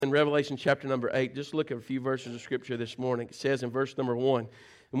In Revelation chapter number 8, just look at a few verses of Scripture this morning. It says in verse number 1,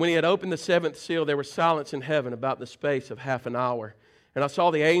 "And when he had opened the seventh seal, there was silence in heaven about the space of half an hour. And I saw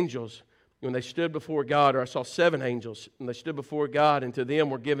the angels when they stood before God," or I saw 7 angels, and they stood before God, and to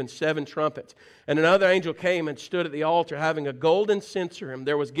them were given 7 trumpets. "And another angel came and stood at the altar, having a golden censer, and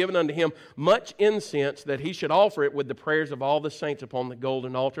there was given unto him much incense, that he should offer it with the prayers of all the saints upon the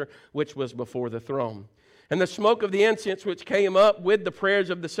golden altar, which was before the throne. And the smoke of the incense which came up with the prayers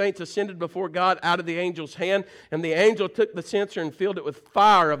of the saints ascended before God out of the angel's hand. And the angel took the censer and filled it with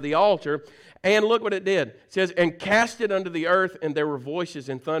fire of the altar. And look what it did. It says, and cast it unto the earth, and there were voices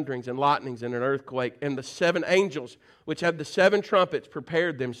and thunderings and lightnings and an earthquake. And the 7 angels, which had the 7 trumpets,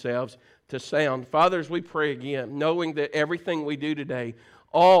 prepared themselves to sound." Father, as we pray again, knowing that everything we do today,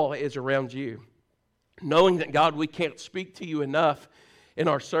 all is around you. Knowing that, God, we can't speak to you enough in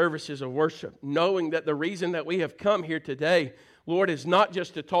our services of worship, knowing that the reason that we have come here today, Lord, is not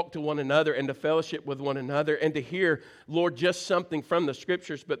just to talk to one another and to fellowship with one another and to hear, Lord, just something from the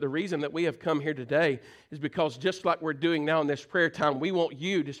Scriptures, but the reason that we have come here today is because just like we're doing now in this prayer time, we want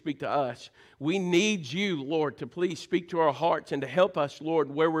you to speak to us. We need you, Lord, to please speak to our hearts and to help us, Lord.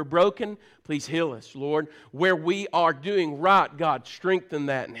 Where we're broken, please heal us, Lord. Where we are doing right, God, strengthen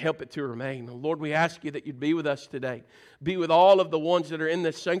that and help it to remain. And Lord, we ask you that you'd be with us today. Be with all of the ones that are in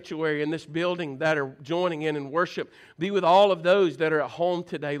this sanctuary, in this building, that are joining in worship. Be with all of those that are at home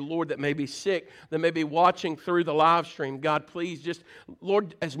today, Lord, that may be sick, that may be watching through the live stream. God, please just,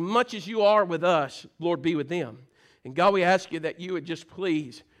 Lord, as much as you are with us, Lord, be with them. And God, we ask you that you would just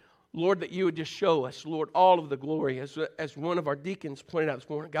please, Lord, that you would just show us, Lord, all of the glory. As one of our deacons pointed out this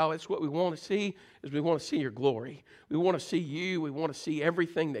morning, God, that's what we want to see, is we want to see your glory. We want to see you. We want to see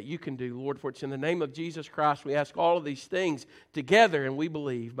everything that you can do, Lord. For it's in the name of Jesus Christ we ask all of these things together, and we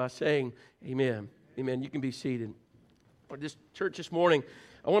believe by saying amen. Amen. You can be seated. For this church this morning,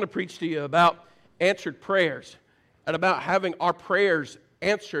 I want to preach to you about answered prayers and about having our prayers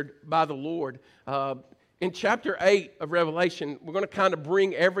answered by the Lord. In chapter 8 of Revelation, we're going to kind of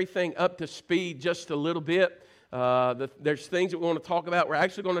bring everything up to speed just a little bit. There's things that we want to talk about. We're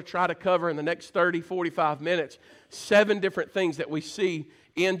actually going to try to cover in the next 30, 45 minutes 7 different things that we see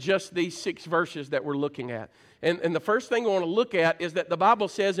in just these 6 verses that we're looking at. And the first thing we want to look at is that the Bible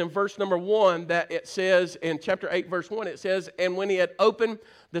says in verse number 1 that it says, in chapter 8, verse 1, it says, "And when he had opened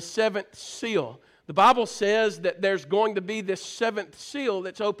the 7th seal." The Bible says that there's going to be this 7th seal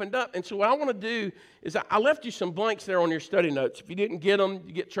that's opened up. And so what I want to do is I left you some blanks there on your study notes. If you didn't get them,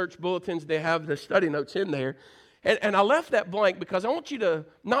 you get church bulletins. They have the study notes in there. And I left that blank because I want you to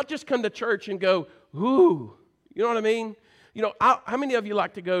not just come to church and go, ooh, you know what I mean? You know, how many of you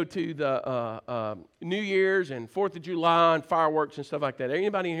like to go to the New Year's and 4th of July and fireworks and stuff like that?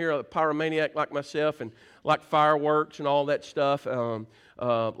 Anybody in here a pyromaniac like myself and like fireworks and all that stuff?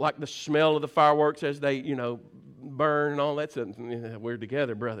 Like the smell of the fireworks as they, burn and all that stuff. We're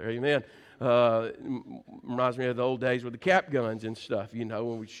together, brother. Amen. Reminds me of the old days with the cap guns and stuff,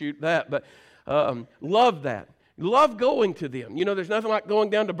 when we shoot that. But love that. Love going to them. There's nothing like going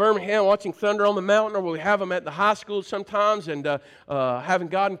down to Birmingham, watching Thunder on the Mountain, or we have them at the high schools sometimes, and having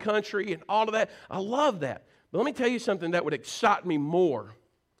God and Country and all of that. I love that. But let me tell you something that would excite me more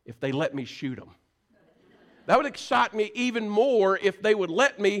if they let me shoot them. That would excite me even more if they would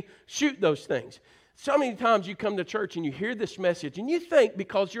let me shoot those things. So many times you come to church and you hear this message, and you think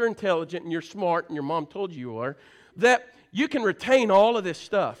because you're intelligent and you're smart and your mom told you are, that you can retain all of this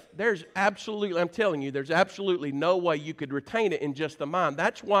stuff. There's absolutely no way you could retain it in just the mind.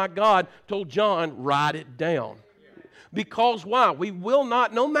 That's why God told John, write it down. Because why? We will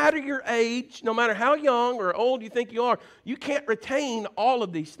not, no matter your age, no matter how young or old you think you are, you can't retain all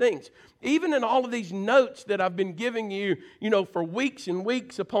of these things. Even in all of these notes that I've been giving you, for weeks and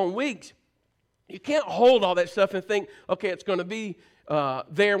weeks upon weeks, you can't hold all that stuff and think, okay, it's going to be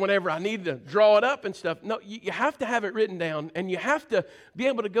there whenever I need to draw it up and stuff. No, you have to have it written down, and you have to be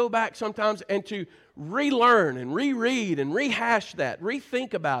able to go back sometimes and to relearn and reread and rehash that,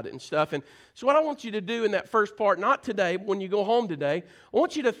 rethink about it and stuff. And so what I want you to do in that first part, not today, but when you go home today, I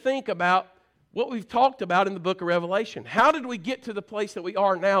want you to think about what we've talked about in the book of Revelation. How did we get to the place that we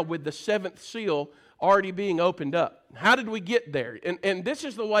are now with the 7th seal already being opened up? How did we get there? And this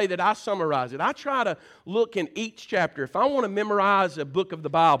is the way that I summarize it. I try to look in each chapter. If I want to memorize a book of the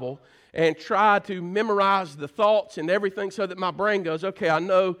Bible and try to memorize the thoughts and everything so that my brain goes, okay, I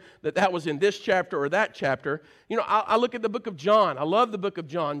know that was in this chapter or that chapter. You know, I look at the book of John. I love the book of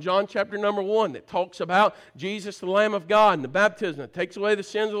John. John chapter number 1 that talks about Jesus, the Lamb of God, and the baptism that takes away the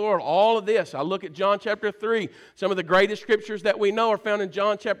sins of the world. All of this. I look at John chapter 3. Some of the greatest scriptures that we know are found in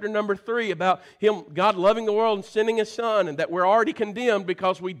John chapter number 3 about God loving the world and sending His Son, and that we're already condemned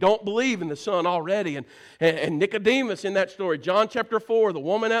because we don't believe in the Son already. And Nicodemus in that story. John chapter 4, the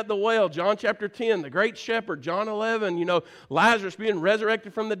woman at the well. John chapter 10, the great shepherd. John 11, you know, Lazarus being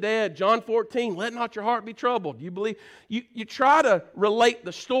resurrected from the dead. John 14, let not your heart be troubled. You believe? You try to relate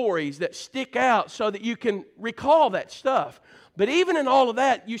the stories that stick out so that you can recall that stuff. But even in all of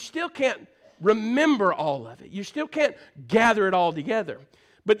that, you still can't remember all of it. You still can't gather it all together.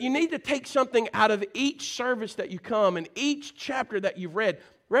 But you need to take something out of each service that you come and each chapter that you've read.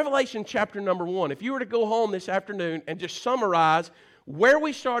 Revelation chapter number 1. If you were to go home this afternoon and just summarize where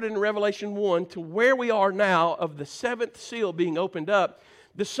we started in Revelation 1 to where we are now of the seventh seal being opened up,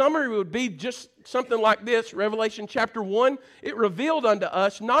 the summary would be just something like this. Revelation chapter 1, it revealed unto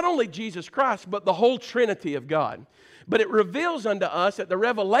us not only Jesus Christ, but the whole Trinity of God. But it reveals unto us that the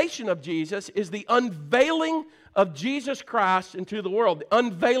revelation of Jesus is the unveiling of Jesus Christ into the world.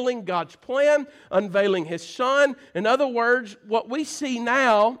 Unveiling God's plan, unveiling His Son. In other words, what we see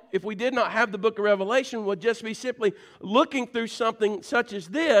now, if we did not have the book of Revelation, would just be simply looking through something such as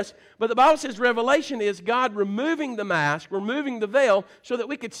this. But the Bible says Revelation is God removing the mask, removing the veil, so that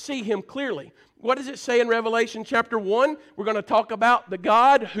we could see Him clearly. What does it say in Revelation chapter 1? We're going to talk about the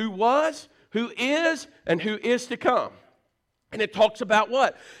God who was, who is, and who is to come. And it talks about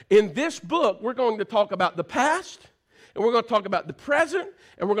what? In this book, we're going to talk about the past, and we're going to talk about the present,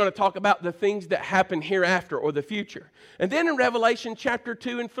 and we're going to talk about the things that happen hereafter or the future. And then in Revelation chapter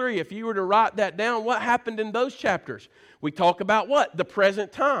 2 and 3, if you were to write that down, what happened in those chapters? We talk about what? The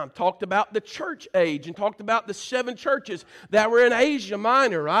present time. Talked about the church age and talked about the 7 churches that were in Asia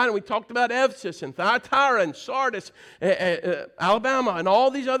Minor, right? And we talked about Ephesus and Thyatira and Sardis, Alabama, and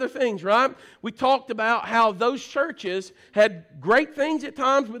all these other things, right? We talked about how those churches had great things at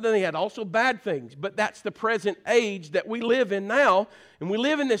times, but then they had also bad things. But that's the present age that we live in now. And we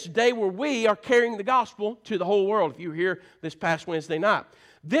live in this day where we are carrying the gospel to the whole world, if you were here this past Wednesday night.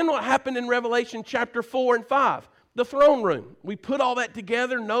 Then what happened in Revelation chapter 4 and 5? The throne room. We put all that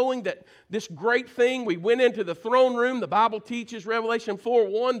together knowing that this great thing, we went into the throne room. The Bible teaches Revelation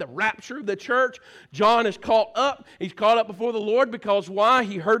 4:1, the rapture of the church. John is caught up. He's caught up before the Lord because why?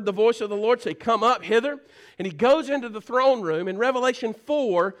 He heard the voice of the Lord say, come up hither. And he goes into the throne room. And Revelation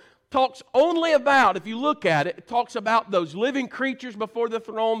 4 talks only about, if you look at it, it talks about those living creatures before the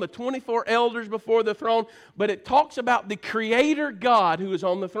throne, the 24 elders before the throne, but it talks about the Creator God who is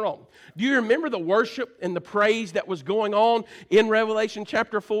on the throne. Do you remember the worship and the praise that was going on in Revelation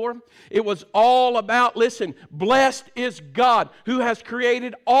chapter 4? It was all about, listen, blessed is God who has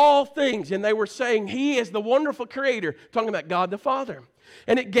created all things. And they were saying He is the wonderful Creator, talking about God the Father.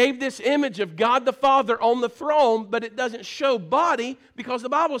 And it gave this image of God the Father on the throne, but it doesn't show body because the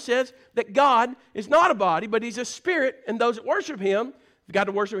Bible says that God is not a body, but He's a spirit, and those that worship Him have got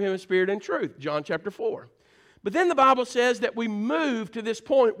to worship Him in spirit and truth, John chapter 4. But then the Bible says that we move to this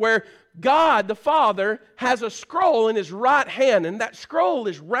point where God the Father has a scroll in His right hand, and that scroll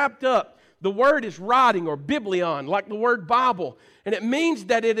is wrapped up. The word is writing or biblion, like the word Bible. And it means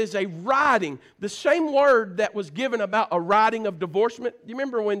that it is a writing. The same word that was given about a writing of divorcement. Do you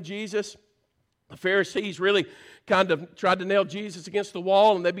remember when Jesus, the Pharisees really kind of tried to nail Jesus against the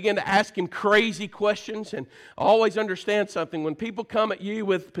wall and they began to ask Him crazy questions? And always understand something. When people come at you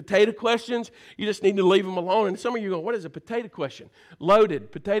with potato questions, you just need to leave them alone. And some of you go, what is a potato question?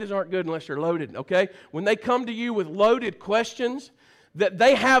 Loaded. Potatoes aren't good unless they're loaded, okay? When they come to you with loaded questions, that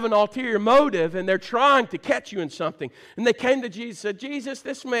they have an ulterior motive and they're trying to catch you in something. And they came to Jesus and said, Jesus,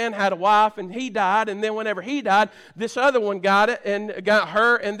 this man had a wife and he died, and then whenever he died, this other one got it and got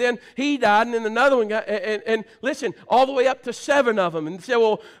her, and then he died, and then another one got, and listen, all the way up to 7 of them. And they said,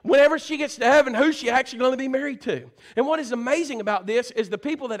 well, whenever she gets to heaven, who's she actually going to be married to? And what is amazing about this is the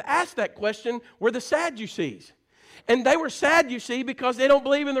people that asked that question were the Sadducees. And they were sad, you see, because they don't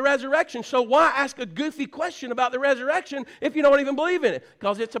believe in the resurrection. So why ask a goofy question about the resurrection if you don't even believe in it?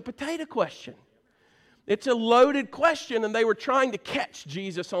 Because it's a potato question. It's a loaded question, and they were trying to catch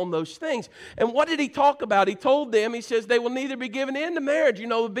Jesus on those things. And what did He talk about? He told them, He says, they will neither be given into marriage,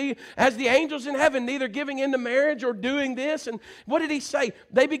 be as the angels in heaven, neither giving into marriage or doing this. And what did He say?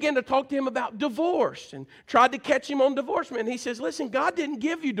 They began to talk to Him about divorce and tried to catch Him on divorcement. And He says, listen, God didn't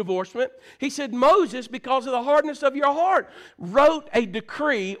give you divorcement. He said, Moses, because of the hardness of your heart, wrote a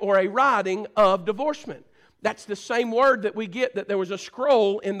decree or a writing of divorcement. That's the same word that we get, that there was a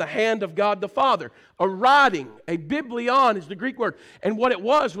scroll in the hand of God the Father. A writing, a biblion is the Greek word. And what it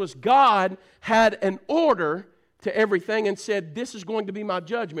was God had an order to everything and said, this is going to be my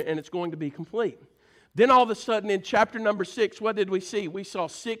judgment and it's going to be complete. Then all of a sudden in chapter number 6, what did we see? We saw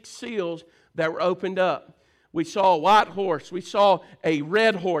 6 seals that were opened up. We saw a white horse, we saw a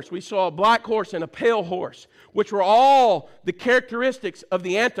red horse, we saw a black horse and a pale horse, which were all the characteristics of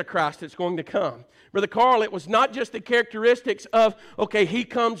the Antichrist that's going to come. Brother Carl, it was not just the characteristics of, okay, he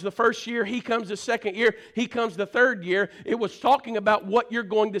comes the first year, he comes the second year, he comes the third year. It was talking about what you're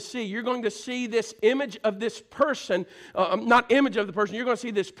going to see. You're going to see this image of this person, not image of the person, you're going to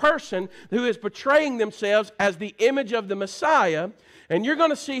see this person who is portraying themselves as the image of the Messiah. And you're going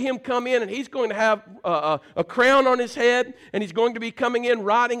to see him come in, and he's going to have a crown on his head, and he's going to be coming in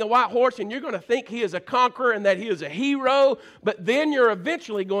riding a white horse, and you're going to think he is a conqueror and that he is a hero. But then you're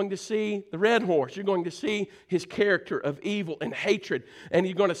eventually going to see the red horse. You're going to see his character of evil and hatred, and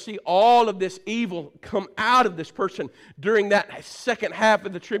you're going to see all of this evil come out of this person during that second half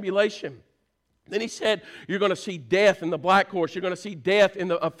of the tribulation. Then he said, you're going to see death in the black horse. You're going to see death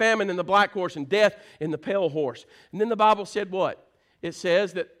in a famine in the black horse and death in the pale horse. And then the Bible said what? It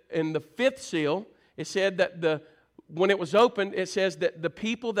says that in the 5th seal, it said that when it was opened, it says that the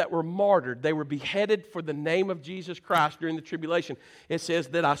people that were martyred, they were beheaded for the name of Jesus Christ during the tribulation. It says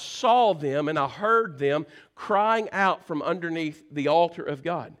that I saw them and I heard them crying out from underneath the altar of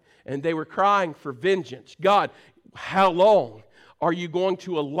God. And they were crying for vengeance. God, how long are you going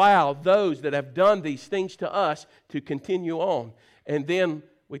to allow those that have done these things to us to continue on? And then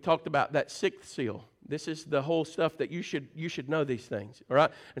we talked about that 6th seal. This is the whole stuff that you should know these things, all right?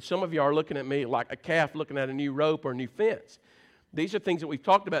 And some of you are looking at me like a calf looking at a new rope or a new fence. These are things that we've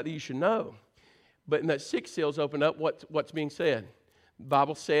talked about that you should know. But in that 6th seal's opened up, what's being said? The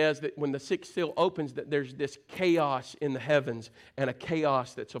Bible says that when the 6th seal opens, that there's this chaos in the heavens and a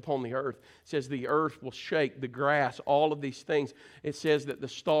chaos that's upon the earth. It says the earth will shake, the grass, all of these things. It says that the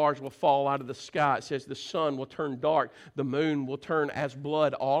stars will fall out of the sky. It says the sun will turn dark, the moon will turn as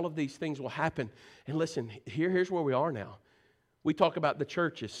blood. All of these things will happen. And listen, here's where we are now. We talk about the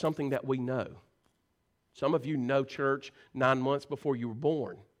church as something that we know. Some of you know church 9 months before you were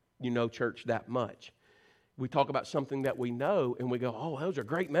born. You know church that much. We talk about something that we know and we go, oh, those are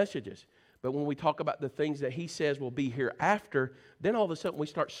great messages. But when we talk about the things that he says will be hereafter, then all of a sudden we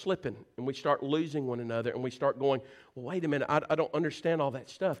start slipping and we start losing one another and we start going, well, wait a minute, I don't understand all that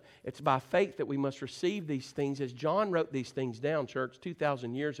stuff. It's by faith that we must receive these things. As John wrote these things down, church,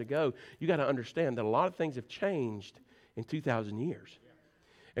 2,000 years ago, you got to understand that a lot of things have changed in 2,000 years.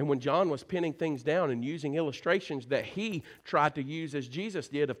 And when John was penning things down and using illustrations that he tried to use as Jesus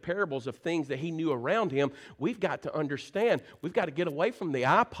did of parables of things that he knew around him, we've got to understand, we've got to get away from the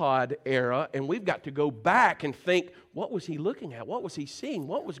iPod era and we've got to go back and think, what was he looking at? What was he seeing?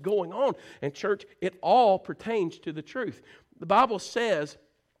 What was going on? And church, it all pertains to the truth. The Bible says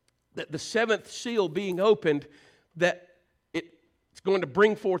that the 7th seal being opened, that it's going to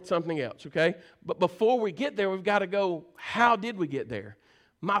bring forth something else, okay? But before we get there, we've got to go, how did we get there?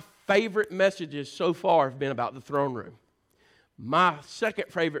 My favorite messages so far have been about the throne room. My second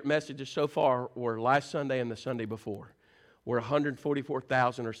favorite messages so far were last Sunday and the Sunday before, where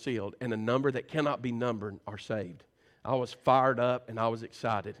 144,000 are sealed and a number that cannot be numbered are saved. I was fired up and I was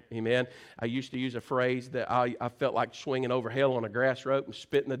excited. Amen. I used to use a phrase that I felt like swinging over hell on a grass rope and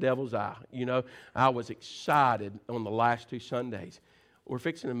spitting the devil's eye. You know, I was excited on the last 2 Sundays. We're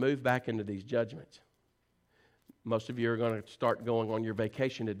fixing to move back into these judgments. Most of you are going to start going on your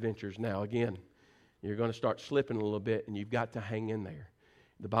vacation adventures now again. You're going to start slipping a little bit, and you've got to hang in there.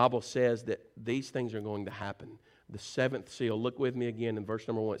 The Bible says that these things are going to happen. The 7th seal, look with me again in verse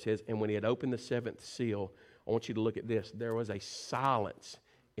number 1. It says, and when he had opened the 7th seal, I want you to look at this. There was a silence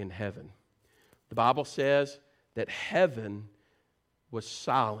in heaven. The Bible says that heaven was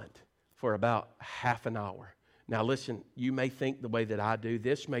silent for about half an hour. Now listen, you may think the way that I do.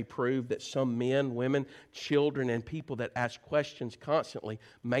 This may prove that some men, women, children, and people that ask questions constantly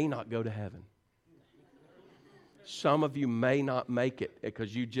may not go to heaven. Some of you may not make it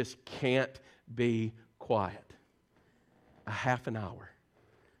because you just can't be quiet. A half an hour.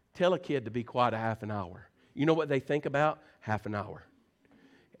 Tell a kid to be quiet a half an hour. You know what they think about? Half an hour.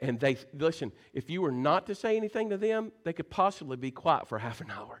 And they, listen, if you were not to say anything to them, they could possibly be quiet for half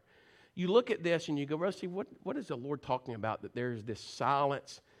an hour. You look at this and you go, Rusty, what is the Lord talking about? That there is this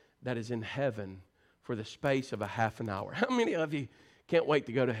silence that is in heaven for the space of a half an hour. How many of you can't wait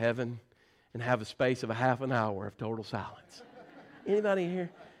to go to heaven and have a space of a half an hour of total silence? Anybody here?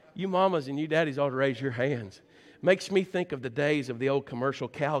 You mamas and you daddies ought to raise your hands. Makes me think of the days of the old commercial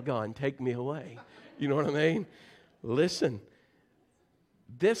Calgon, Take Me Away. You know what I mean? Listen.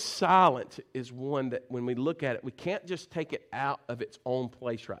 This silence is one that when we look at it, we can't just take it out of its own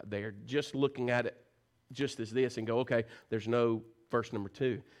place right there, just looking at it just as this and go, okay, there's no verse number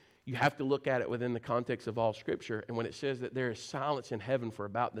 2. You have to look at it within the context of all Scripture. And when it says that there is silence in heaven for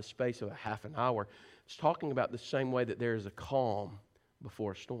about the space of a half an hour, it's talking about the same way that there is a calm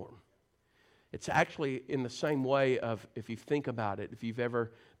before a storm. It's actually in the same way of, if you think about it, if you've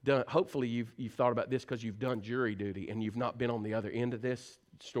ever done, hopefully you've thought about this because you've done jury duty and you've not been on the other end of this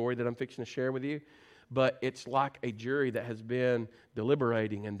story that I'm fixing to share with you. But it's like a jury that has been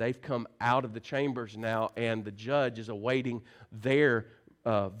deliberating and they've come out of the chambers now and the judge is awaiting their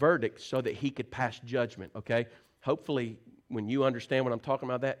verdict so that he could pass judgment, okay? Hopefully when you understand what I'm talking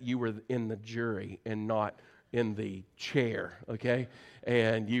about that, you were in the jury and not in the chair, okay?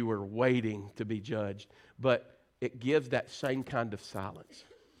 And you were waiting to be judged. But it gives that same kind of silence.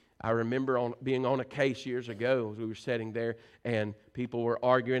 I remember being on a case years ago as we were sitting there and people were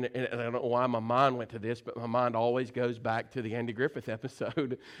arguing, and I don't know why my mind went to this, but my mind always goes back to the Andy Griffith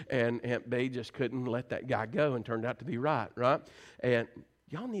episode, and they just couldn't let that guy go and turned out to be right? And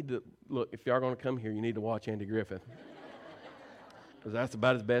y'all need to, look, if y'all are going to come here, you need to watch Andy Griffith. Because that's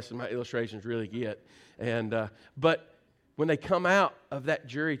about as best as my illustrations really get. But when they come out of that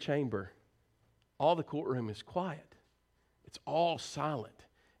jury chamber, all the courtroom is quiet. It's all silent.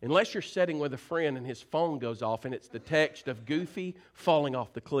 Unless you're sitting with a friend and his phone goes off and it's the text of Goofy falling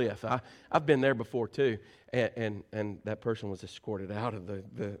off the cliff. I've been there before too. And that person was escorted out of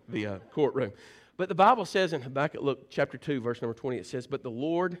the courtroom. But the Bible says in Habakkuk, chapter 2, verse number 20, it says, "But the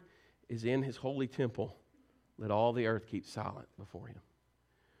Lord is in his holy temple. Let all the earth keep silent before him."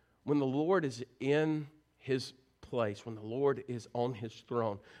 When the Lord is in his place, when the Lord is on his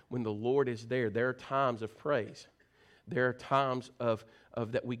throne, when the Lord is there are times of praise. There are times of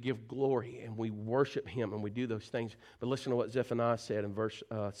that we give glory and we worship him and we do those things. But listen to what Zephaniah said in verse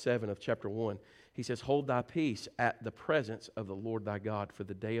 7 of chapter 1. He says, "Hold thy peace at the presence of the Lord thy God, for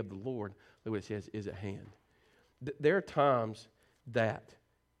the day of the Lord," look what it says, "is at hand." There are times that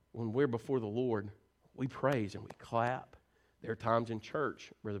when we're before the Lord, we praise and we clap. There are times in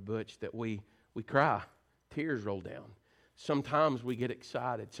church, Brother Butch, that we cry. Tears roll down. Sometimes we get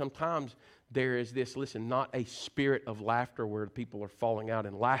excited. Sometimes there is this, listen, not a spirit of laughter where people are falling out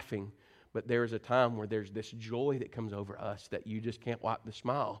and laughing, but there is a time where there's this joy that comes over us that you just can't wipe the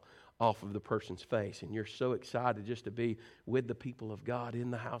smile off of the person's face. And you're so excited just to be with the people of God,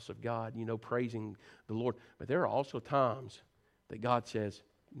 in the house of God, praising the Lord. But there are also times that God says,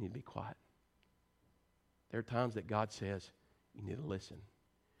 you need to be quiet. There are times that God says, you need to listen.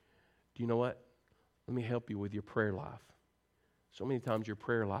 Do you know what? Let me help you with your prayer life. So many times your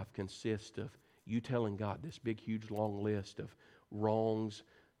prayer life consists of you telling God this big, huge, long list of wrongs,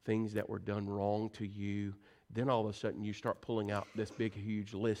 things that were done wrong to you. Then all of a sudden you start pulling out this big,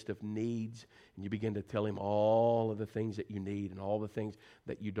 huge list of needs, and you begin to tell him all of the things that you need and all the things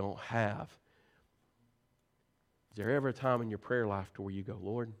that you don't have. Is there ever a time in your prayer life to where you go,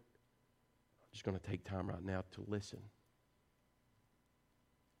 Lord, I'm just going to take time right now to listen.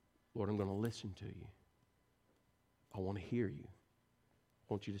 Lord, I'm going to listen to you. I want to hear you.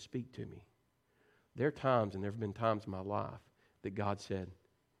 I want you to speak to me. There are times, and there have been times in my life, that God said,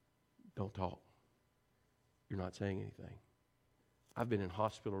 don't talk. You're not saying anything. I've been in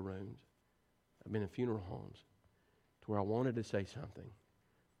hospital rooms. I've been in funeral homes to where I wanted to say something.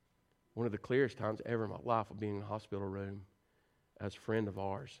 One of the clearest times ever in my life of being in a hospital room as a friend of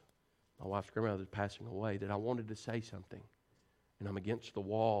ours, my wife's grandmother is passing away, that I wanted to say something. And I'm against the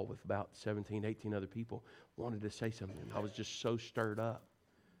wall with about 17, 18 other people, wanted to say something. I was just so stirred up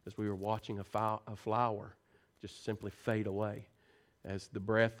as we were watching a flower just simply fade away. As the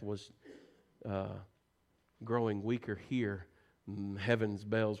breath was growing weaker here, heaven's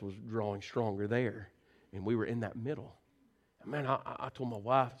bells was drawing stronger there. And we were in that middle. And man, I told my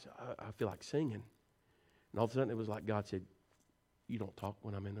wife, I feel like singing. And all of a sudden it was like God said, you don't talk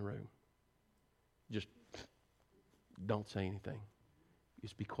when I'm in the room. Just don't say anything.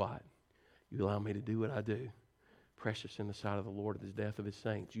 Just be quiet. You allow me to do what I do. Precious in the sight of the Lord is the death of his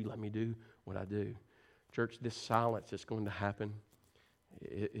saints. You let me do what I do. Church, this silence that's going to happen,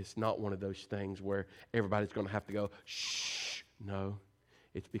 it's not one of those things where everybody's going to have to go, shh. No.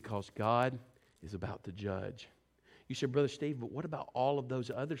 It's because God is about to judge. You said, Brother Steve, but what about all of those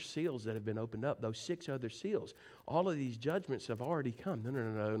other seals that have been opened up, those 6 other seals? All of these judgments have already come.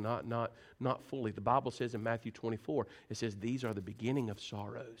 No, not fully. The Bible says in Matthew 24, it says these are the beginning of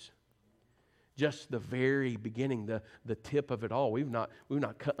sorrows. Just the very beginning, the tip of it all. We've not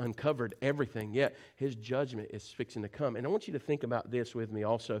uncovered everything yet. His judgment is fixing to come. And I want you to think about this with me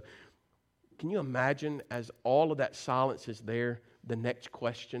also. can you imagine as all of that silence is there, the next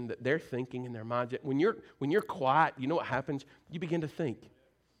question that they're thinking in their minds? When you're quiet, you know what happens? You begin to think.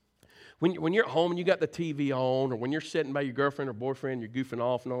 When you're at home and you got the TV on, or when you're sitting by your girlfriend or boyfriend, you're goofing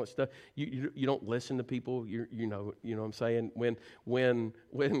off and all that stuff, you don't listen to people. You know what I'm saying? When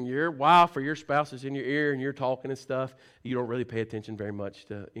your wife or your spouse is in your ear and you're talking and stuff, you don't really pay attention very much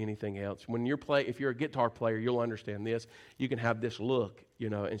to anything else. If you're a guitar player, you'll understand this. You can have this look,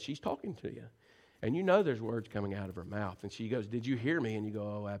 and she's talking to you. And you know there's words coming out of her mouth. And she goes, "Did you hear me?" And you go,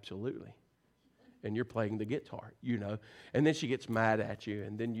 "Oh, absolutely." And you're playing the guitar, And then she gets mad at you,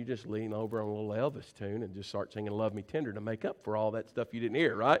 and then you just lean over on a little Elvis tune and just start singing "Love Me Tender" to make up for all that stuff you didn't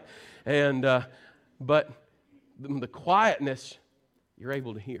hear, right? And but the quietness, you're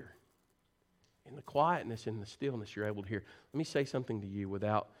able to hear. In the quietness and the stillness, you're able to hear. Let me say something to you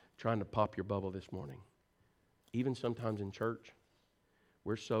without trying to pop your bubble this morning. Even sometimes in church,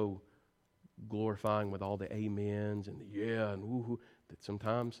 we're so glorifying with all the amens and the yeah and woo-hoo that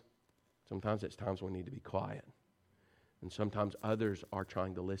sometimes it's times we need to be quiet. And sometimes others are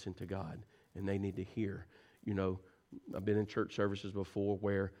trying to listen to God and they need to hear. I've been in church services before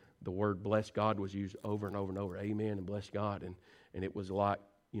where the word "bless God" was used over and over and over. Amen and bless God. And it was like,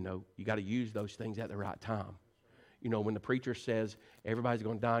 you got to use those things at the right time. When the preacher says everybody's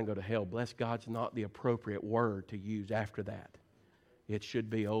going to die and go to hell, "bless God's" not the appropriate word to use after that. It should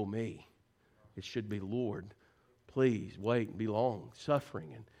be, "Oh me." It should be, "Lord, please wait and be long,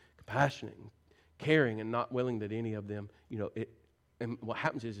 suffering and compassionate and caring, and not willing that any of them," and what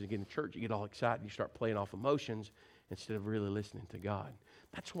happens is you get in church, you get all excited, you start playing off emotions instead of really listening to God.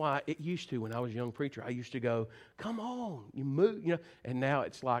 That's why it used to, when I was a young preacher, I used to go, "Come on, you move," and now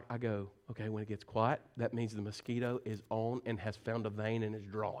it's like I go, okay, when it gets quiet, that means the mosquito is on and has found a vein and is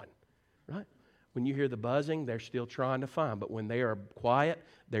drawing, right? When you hear the buzzing, they're still trying to find, but when they are quiet,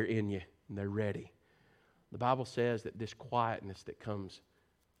 they're in you and they're ready. The Bible says that this quietness that comes,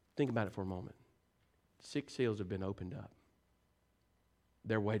 think about it for a moment. 6 seals have been opened up.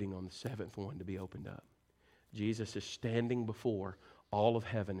 They're waiting on the 7th one to be opened up. Jesus is standing before all of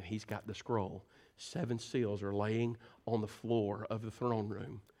heaven, and He's got the scroll. 7 seals are laying on the floor of the throne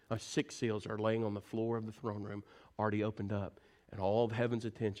room. 6 seals are laying on the floor of the throne room, already opened up. And all of heaven's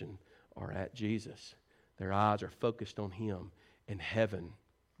attention are at Jesus. Their eyes are focused on Him, and heaven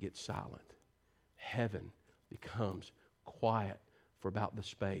gets silent. Heaven becomes quiet for about the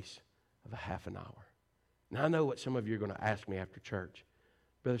space of a half an hour. Now, I know what some of you are going to ask me after church.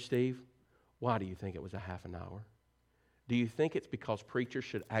 "Brother Steve, why do you think it was a half an hour? Do you think it's because preachers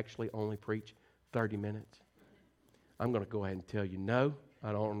should actually only preach 30 minutes? I'm going to go ahead and tell you, no,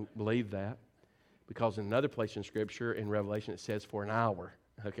 I don't believe that. Because in another place in Scripture, in Revelation, it says for an hour,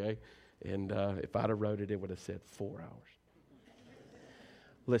 okay? And if I'd have wrote it, it would have said 4 hours.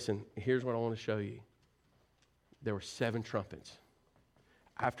 Listen, here's what I want to show you. There were 7 trumpets.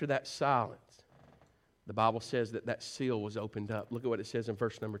 After that silence, the Bible says that seal was opened up. Look at what it says in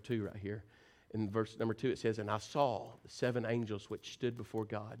verse number 2 right here. In verse number 2 it says, "And I saw the 7 angels which stood before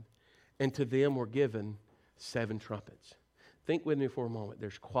God, and to them were given 7 trumpets." Think with me for a moment.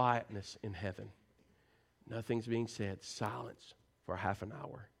 There's quietness in heaven. Nothing's being said. Silence for half an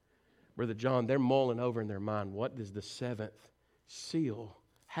hour. Brother John, they're mulling over in their mind, what does the 7th seal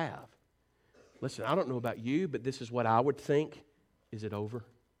have? Listen, I don't know about you, but this is what I would think. Is it over?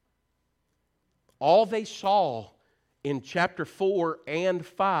 All they saw in chapter 4 and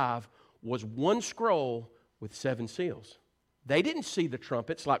 5 was one scroll with 7 seals. They didn't see the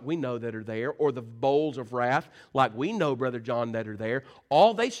trumpets like we know that are there, or the bowls of wrath like we know, Brother John, that are there.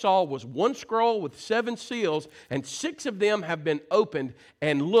 All they saw was one scroll with 7 seals, and 6 of them have been opened.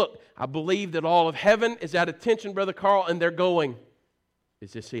 And look, I believe that all of heaven is at attention, Brother Carl, and they're going,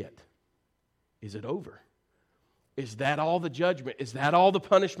 is this it? Is it over? Is that all the judgment? Is that all the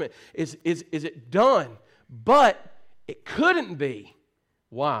punishment? Is it done? But it couldn't be.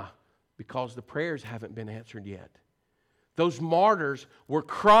 Why? Because the prayers haven't been answered yet. Those martyrs were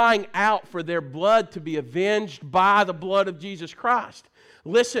crying out for their blood to be avenged by the blood of Jesus Christ.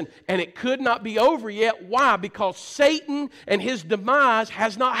 Listen, and it could not be over yet. Why? Because Satan and his demise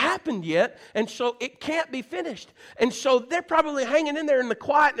has not happened yet, and so it can't be finished. And so they're probably hanging in there in the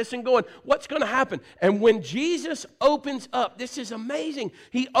quietness and going, what's going to happen? And when Jesus opens up, this is amazing.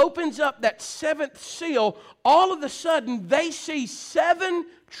 He opens up that 7th seal. All of a sudden, they see 7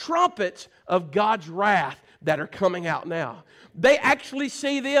 trumpets of God's wrath that are coming out now. They actually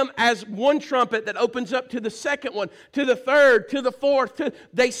see them as one trumpet that opens up to the second one, to the third, to the fourth.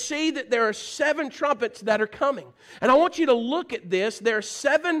 They see that there are 7 trumpets that are coming. And I want you to look at this. There are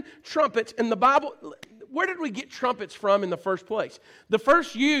 7 trumpets in the Bible. where did we get trumpets from in the first place? The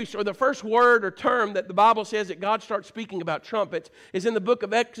first use or the first word or term that the Bible says that God starts speaking about trumpets is in the book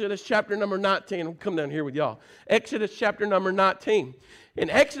of Exodus chapter number 19. I'll come down here with y'all. Exodus chapter number 19. In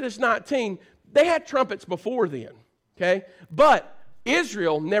Exodus 19, they had trumpets before then, okay? But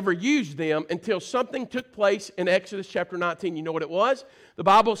Israel never used them until something took place in Exodus chapter 19. You know what it was? The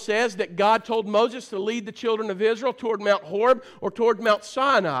Bible says that God told Moses to lead the children of Israel toward Mount Horeb or toward Mount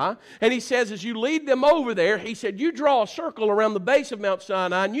Sinai. And he says, as you lead them over there, he said, you draw a circle around the base of Mount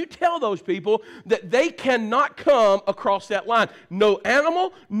Sinai and you tell those people that they cannot come across that line. No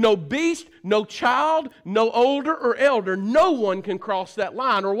animal, no beast, no child, no older or elder. No one can cross that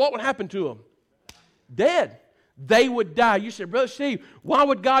line. Or what would happen to them? Dead. They would die. You said, Brother Steve, why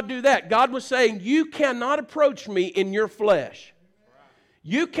would God do that? God was saying, you cannot approach me in your flesh.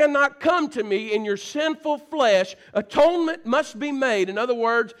 You cannot come to me in your sinful flesh. Atonement must be made. In other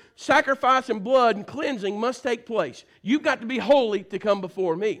words, sacrifice and blood and cleansing must take place. You've got to be holy to come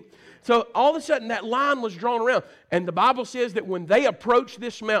before me. So all of a sudden that line was drawn around. And the Bible says that when they approached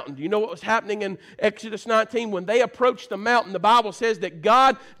this mountain, do you know what was happening in Exodus 19? When they approached the mountain, the Bible says that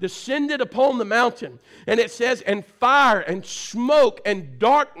God descended upon the mountain. And it says, and fire and smoke and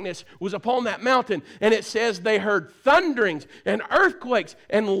darkness was upon that mountain. And it says they heard thunderings and earthquakes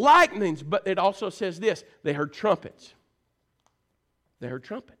and lightnings. But it also says this, they heard trumpets. They heard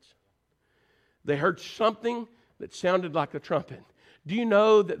trumpets. They heard something that sounded like a trumpet. Do you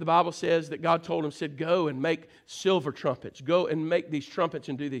know that the Bible says that God told him, said, go and make silver trumpets. Go and make these trumpets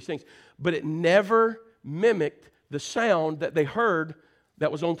and do these things. But it never mimicked the sound that they heard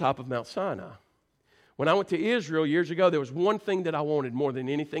that was on top of Mount Sinai. When I went to Israel years ago, there was one thing that I wanted more than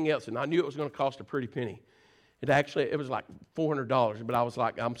anything else, and I knew it was going to cost a pretty penny. It was like $400, but I was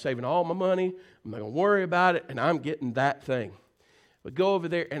like, I'm saving all my money. I'm not going to worry about it, and I'm getting that thing. But go over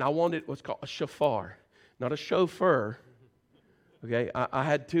there, and I wanted what's called a shofar, not a chauffeur. Okay, I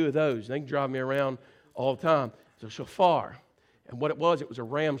had two of those. They can drive me around all the time. It's a shofar. And what it was a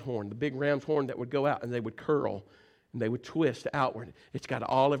ram's horn, the big ram's horn that would go out and they would curl and they would twist outward. It's got an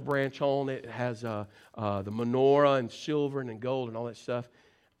olive branch on it. It has the menorah and silver and gold and all that stuff.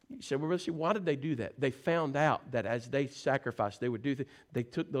 You say, well, let's see, why did they do that? They found out that as they sacrificed, they would they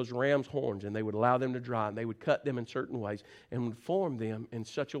took those ram's horns and they would allow them to dry and they would cut them in certain ways and would form them in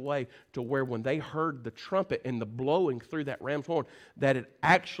such a way to where when they heard the trumpet and the blowing through that ram's horn, that it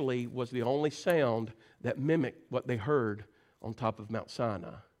actually was the only sound that mimicked what they heard on top of Mount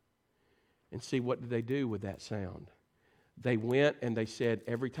Sinai. And see, what did they do with that sound? They went and they said,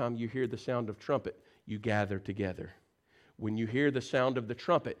 every time you hear the sound of trumpet, you gather together. When you hear the sound of the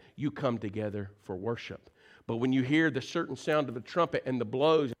trumpet, you come together for worship. But when you hear the certain sound of the trumpet and the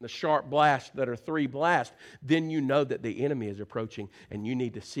blows and the sharp blasts that are 3 blasts, then you know that the enemy is approaching and you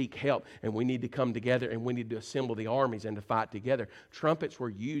need to seek help and we need to come together and we need to assemble the armies and to fight together. Trumpets were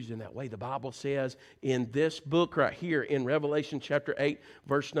used in that way. The Bible says in this book right here in Revelation chapter 8,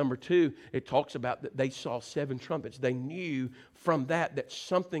 verse number 2, it talks about that they saw 7 trumpets. They knew from that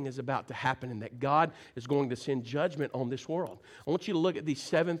something is about to happen and that God is going to send judgment on this world. I want you to look at these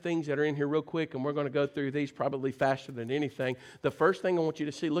 7 things that are in here real quick, and we're going to go through these probably faster than anything. The first thing I want you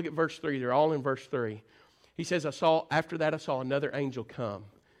to see, look at verse 3. They're all in verse 3. He says, after that I saw another angel come.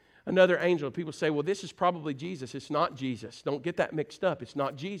 Another angel. People say, well, this is probably Jesus. It's not Jesus. Don't get that mixed up. It's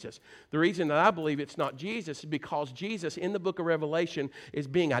not Jesus. The reason that I believe it's not Jesus is because Jesus in the book of Revelation is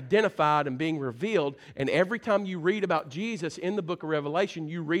being identified and being revealed. And every time you read about Jesus in the book of Revelation,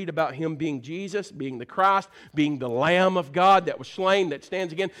 you read about him being Jesus, being the Christ, being the Lamb of God that was slain, that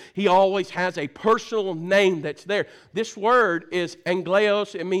stands again. He always has a personal name that's there. This word is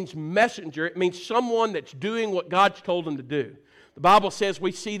angelos. It means messenger. It means someone that's doing what God's told him to do. The Bible says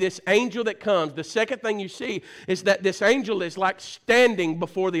we see this angel that comes. The second thing you see is that this angel is like standing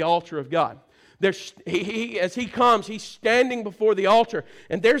before the altar of God. As he comes, he's standing before the altar.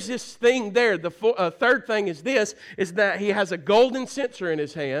 And there's this thing there. The third thing is that he has a golden censer in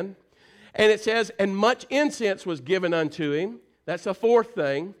his hand. And it says, and much incense was given unto him. That's the fourth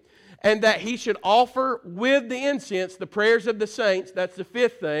thing. And that he should offer with the incense the prayers of the saints. That's the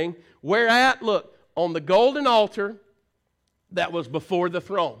fifth thing. Whereat, look, on the golden altar that was before the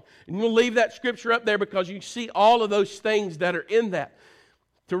throne. And we'll leave that scripture up there because you see all of those things that are in that.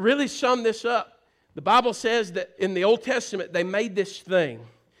 To really sum this up, the Bible says that in the Old Testament they made this thing.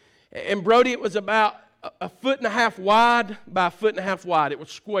 And Brody, it was about 1.5 feet wide by 1.5 feet wide. It was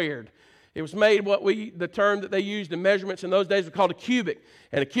squared. It was made the term that they used in measurements in those days was called a cubit.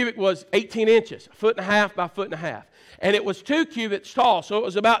 And a cubit was 18 inches, 1.5 feet by 1.5 feet. And it was 2 cubits tall, so it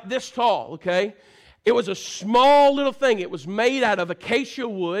was about this tall, okay? It was a small little thing. It was made out of acacia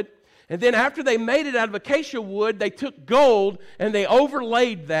wood. And then after they made it out of acacia wood, they took gold and they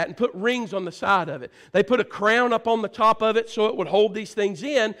overlaid that and put rings on the side of it. They put a crown up on the top of it so it would hold these things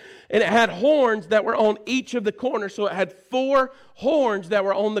in. And it had horns that were on each of the corners. So it had 4 horns that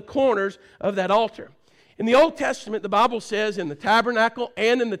were on the corners of that altar. In the Old Testament, the Bible says in the tabernacle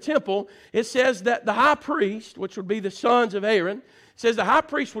and in the temple, it says that the high priest, which would be the sons of Aaron, says the high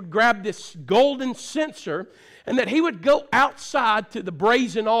priest would grab this golden censer and that he would go outside to the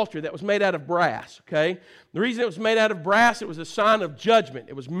brazen altar that was made out of brass, okay? The reason it was made out of brass, it was a sign of judgment.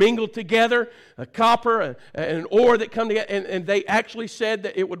 It was mingled together, a copper and an ore that come together, and they actually said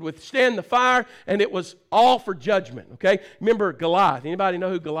that it would withstand the fire, and it was all for judgment, okay? Remember Goliath. Anybody know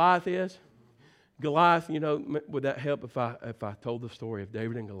who Goliath is? Goliath, would that help if I told the story of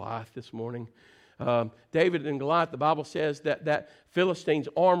David and Goliath this morning? David and Goliath, the Bible says that Philistine's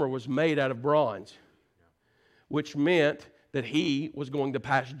armor was made out of bronze, which meant that he was going to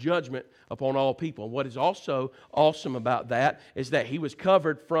pass judgment upon all people. And what is also awesome about that is that he was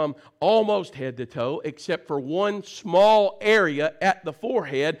covered from almost head to toe, except for one small area at the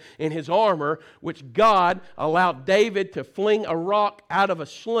forehead in his armor, which God allowed David to fling a rock out of a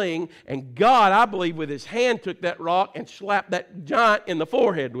sling. And God, I believe, with his hand took that rock and slapped that giant in the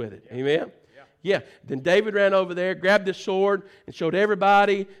forehead with it. Amen? Yeah. Then David ran over there, grabbed his sword, and showed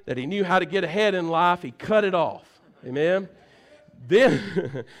everybody that he knew how to get ahead in life. He cut it off. Amen? Then,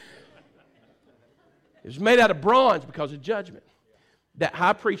 it was made out of bronze because of judgment. That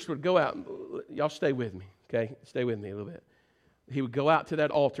high priest would go out. Y'all stay with me, okay? Stay with me a little bit. He would go out to that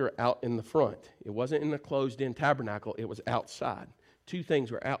altar out in the front. It wasn't in the closed-in tabernacle. It was outside. 2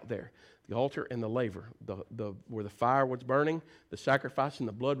 things were out there. The altar and the laver, where the fire was burning, the sacrifice and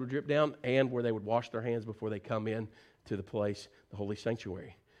the blood would drip down, and where they would wash their hands before they come in to the place, the holy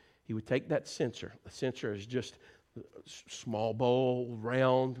sanctuary. He would take that censer. The censer is just a small bowl,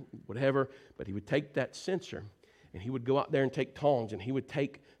 round, whatever, but he would take that censer, and he would go out there and take tongs, and he would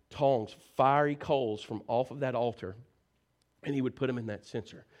take tongs, fiery coals from off of that altar, and he would put them in that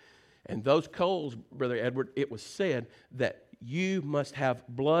censer. And those coals, Brother Edward, it was said that you must have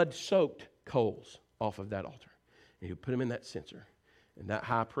blood-soaked coals off of that altar. And he would put them in that censer. And that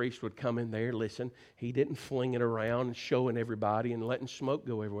high priest would come in there, listen. He didn't fling it around and showing everybody and letting smoke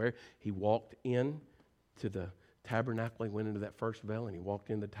go everywhere. He walked in to the tabernacle. He went into that first veil and he walked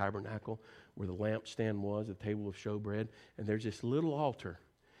in the tabernacle where the lampstand was, the table of showbread. And there's this little altar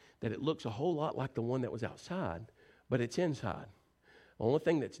that it looks a whole lot like the one that was outside, but it's inside. The only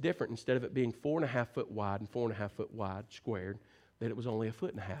thing that's different, instead of it being 4.5 foot wide and 4.5 foot wide squared, that it was only 1.5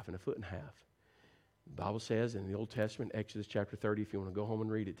 foot and 1.5 foot. The Bible says in the Old Testament, Exodus chapter 30, if you want to go home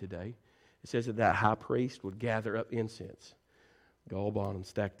and read it today, it says that high priest would gather up incense, galbanum,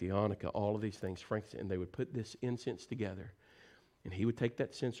 stactionicum, all of these things, frankincense, and they would put this incense together. And he would take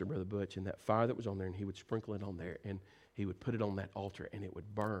that censer, Brother Butch, and that fire that was on there, and he would sprinkle it on there, and he would put it on that altar, and it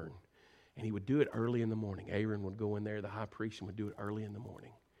would burn. And he would do it early in the morning. Aaron would go in there, the high priest, and would do it early in the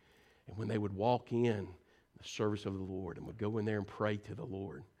morning. And when they would walk in the service of the Lord and would go in there and pray to the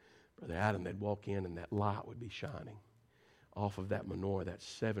Lord, Brother Adam, they'd walk in and that light would be shining off of that menorah, that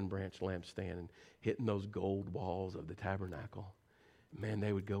 7-branch lampstand, and hitting those gold walls of the tabernacle. Man,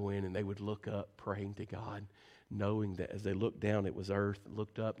 they would go in and they would look up praying to God, knowing that as they looked down it was earth,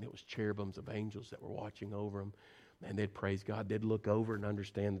 looked up and it was cherubims of angels that were watching over them. And they'd praise God. They'd look over and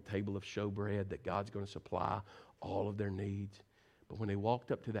understand the table of showbread, that God's going to supply all of their needs. But when they walked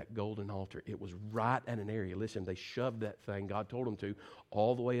up to that golden altar, it was right at an area. Listen, they shoved that thing, God told them to,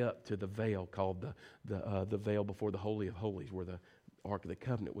 all the way up to the veil called the veil before the Holy of Holies, where the Ark of the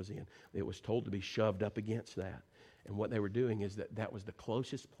Covenant was in. It was told to be shoved up against that. And what they were doing is that was the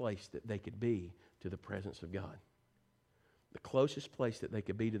closest place that they could be to the presence of God. The closest place that they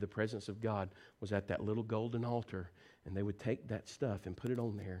could be to the presence of God was at that little golden altar, and they would take that stuff and put it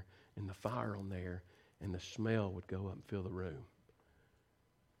on there, and the fire on there, and the smell would go up and fill the room.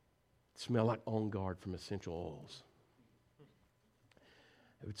 It smelled like On Guard from Essential Oils.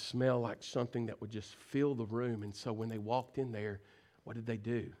 It would smell like something that would just fill the room, and so when they walked in there, what did they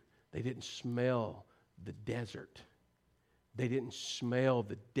do? They didn't smell the desert. They didn't smell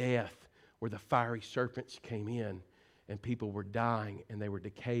the death where the fiery serpents came in and people were dying and they were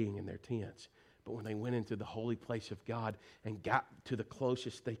decaying in their tents. But when they went into the holy place of God and got to the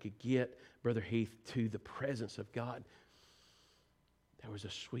closest they could get, Brother Heath, to the presence of God, there was a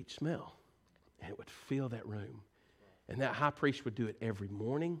sweet smell, and it would fill that room. And that high priest would do it every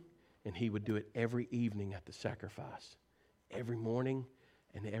morning, and he would do it every evening at the sacrifice. Every morning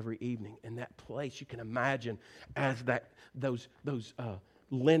and every evening. And that place, you can imagine, as those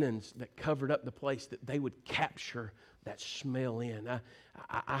linens that covered up the place, that they would capture that smell in.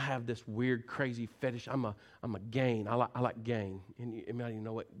 I have this weird, crazy fetish. I'm a gain. I like gain. And you might even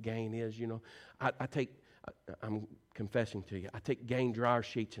know what gain is. You know, I'm confessing to you. I take Gain dryer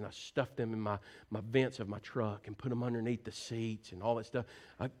sheets and I stuff them in my vents of my truck and put them underneath the seats and all that stuff.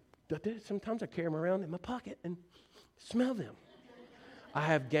 Sometimes I carry them around in my pocket and smell them. I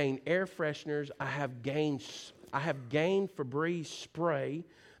have Gain air fresheners. I have Gain Febreze spray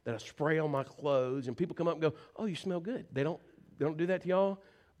that I spray on my clothes, and people come up and go, "Oh, you smell good." They don't do that to y'all.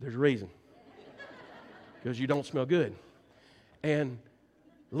 There's a reason. Because you don't smell good. And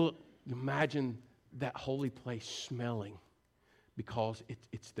look, imagine that holy place smelling, because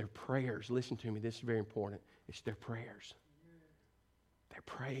it's their prayers. Listen to me, this is very important. It's their prayers. They're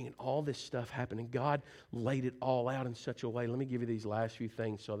praying and all this stuff happening. God laid it all out in such a way. Let me give you these last few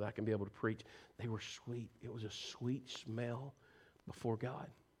things so that I can be able to preach. They were sweet. It was a sweet smell before God.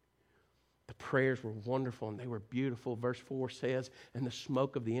 The prayers were wonderful and they were beautiful. Verse 4 says, and the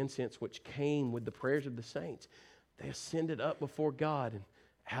smoke of the incense which came with the prayers of the saints, they ascended up before God and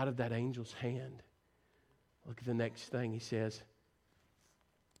out of that angel's hand. Look at the next thing he says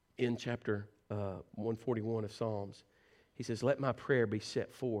in chapter 141 of Psalms. He says, let my prayer be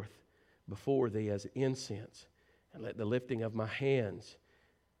set forth before thee as incense, and let the lifting of my hands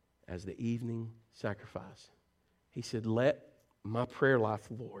as the evening sacrifice. He said, let my prayer life,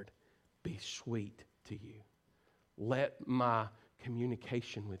 Lord, be sweet to you. Let my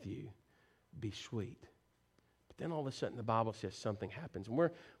communication with you be sweet. But then all of a sudden the Bible says something happens. And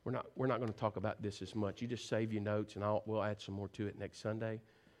we're not going to talk about this as much. You just save your notes and we'll add some more to it next Sunday.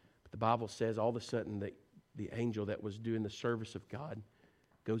 But the Bible says all of a sudden that the angel that was doing the service of God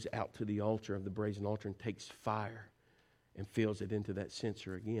goes out to the altar of the brazen altar and takes fire and fills it into that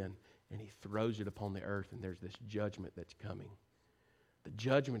censer again. And he throws it upon the earth, and there's this judgment that's coming. The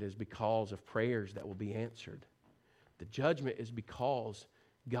judgment is because of prayers that will be answered. The judgment is because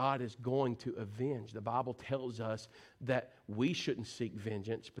God is going to avenge. The Bible tells us that we shouldn't seek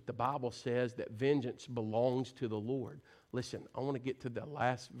vengeance, but the Bible says that vengeance belongs to the Lord. Listen, I want to get to the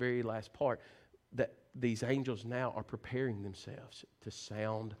very last part, that these angels now are preparing themselves to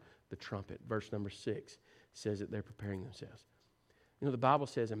sound the trumpet. Verse number 6 says that they're preparing themselves. You know, the Bible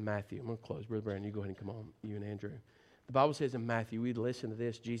says in Matthew, I'm going to close. Brother Brandon, you go ahead and come on, you and Andrew. The Bible says in Matthew, we listen to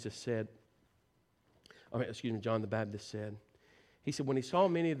this, John the Baptist said, he said, when he saw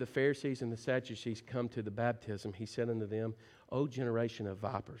many of the Pharisees and the Sadducees come to the baptism, he said unto them, O generation of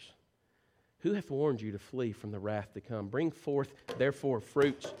vipers, who hath warned you to flee from the wrath to come? Bring forth, therefore,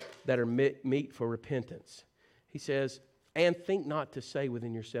 fruits that are meet for repentance. He says, and think not to say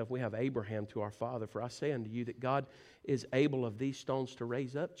within yourself, we have Abraham to our father. For I say unto you that God is able of these stones to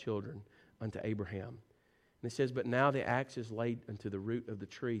raise up children unto Abraham. And it says, but now the axe is laid unto the root of the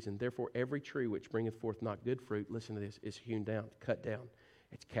trees, and therefore every tree which bringeth forth not good fruit, listen to this, is hewn down, cut down.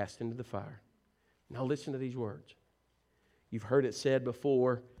 It's cast into the fire. Now listen to these words. You've heard it said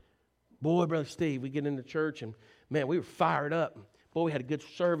before, boy, Brother Steve, we get into church and, man, we were fired up. Boy, we had a good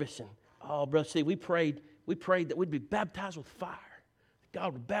service. And, oh, Brother Steve, we prayed that we'd be baptized with fire. That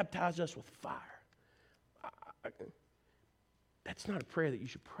God would baptize us with fire. That's not a prayer that you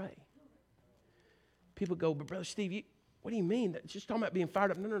should pray. People go, but Brother Steve, what do you mean? It's just talking about being fired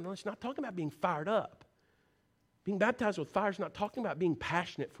up. No, it's not talking about being fired up. Being baptized with fire is not talking about being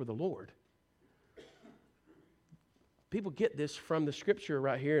passionate for the Lord. People get this from the scripture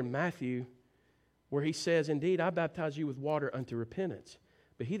right here in Matthew, where he says, indeed, I baptize you with water unto repentance.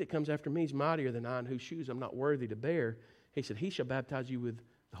 But he that comes after me is mightier than I, and whose shoes I'm not worthy to bear. He said, he shall baptize you with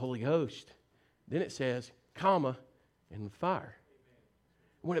the Holy Ghost. Then it says, and with fire.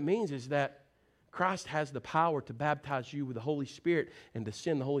 What it means is that Christ has the power to baptize you with the Holy Spirit and to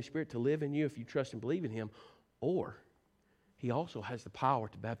send the Holy Spirit to live in you if you trust and believe in Him. Or He also has the power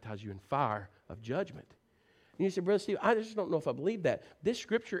to baptize you in fire of judgment. And you say, Brother Steve, I just don't know if I believe that. This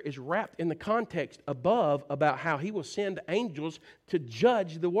scripture is wrapped in the context above about how He will send angels to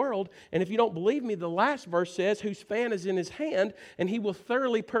judge the world. And if you don't believe me, the last verse says, whose fan is in His hand, and He will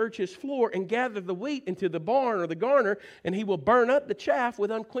thoroughly purge His floor and gather the wheat into the barn or the garner, and He will burn up the chaff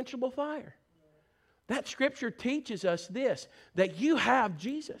with unquenchable fire. That scripture teaches us this, that you have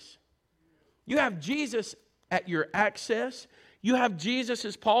Jesus. You have Jesus at your access. You have Jesus,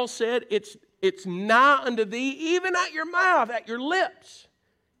 as Paul said, it's nigh unto thee, even at your mouth, at your lips.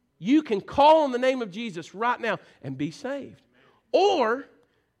 You can call on the name of Jesus right now and be saved. Or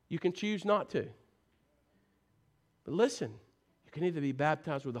you can choose not to. But listen, you can either be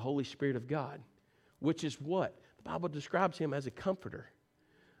baptized with the Holy Spirit of God, which is what? The Bible describes Him as a comforter.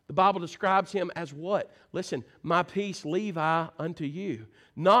 The Bible describes him as what? Listen, my peace leave I unto you.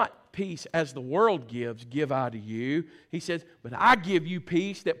 Not peace as the world gives, give I to you. He says, but I give you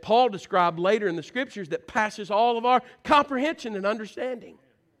peace that Paul described later in the Scriptures that passes all of our comprehension and understanding.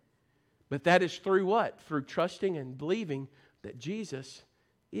 But that is through what? Through trusting and believing that Jesus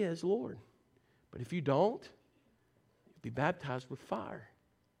is Lord. But if you don't, you'll be baptized with fire.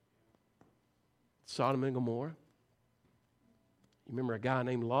 Sodom and Gomorrah. You remember a guy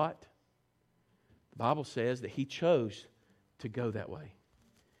named Lot? The Bible says that he chose to go that way.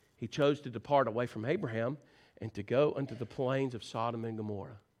 He chose to depart away from Abraham and to go unto the plains of Sodom and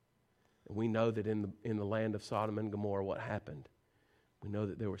Gomorrah. And we know that in the land of Sodom and Gomorrah, what happened? We know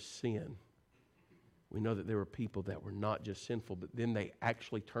that there was sin. We know that there were people that were not just sinful, but then they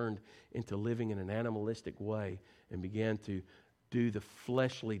actually turned into living in an animalistic way and began to do the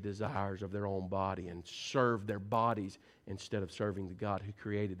fleshly desires of their own body and serve their bodies instead of serving the God who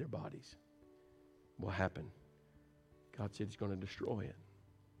created their bodies. What happened? God said He's going to destroy it.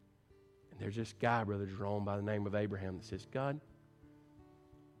 And there's this guy, Brother Jerome, by the name of Abraham that says, God,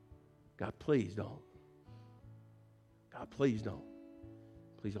 please don't. God, please don't.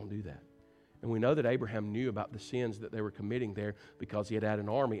 Please don't do that. And we know that Abraham knew about the sins that they were committing there because he had had an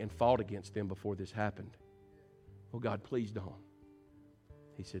army and fought against them before this happened. Oh, God, please don't.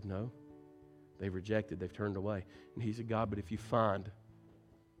 He said, no. They've rejected. They've turned away. And he said, God, but if you find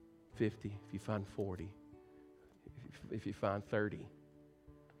 50, if you find 40, if you find 30,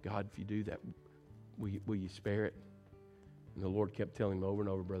 God, if you do that, will you spare it? And the Lord kept telling him over and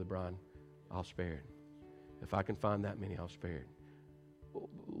over, Brother Brian, I'll spare it. If I can find that many, I'll spare it.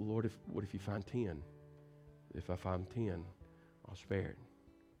 Lord, what if you find 10? If I find 10, I'll spare it.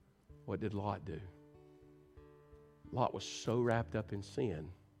 What did Lot do? Lot was so wrapped up in sin,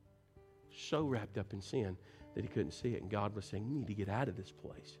 that he couldn't see it. And God was saying, you need to get out of this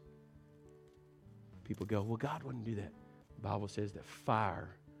place. People go, well, God wouldn't do that. The Bible says that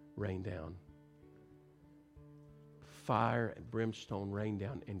fire rained down. Fire and brimstone rained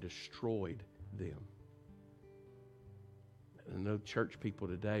down and destroyed them. I know church people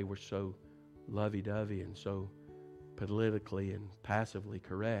today, we're so lovey-dovey and so politically and passively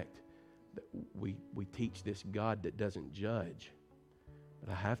correct that we teach this God that doesn't judge.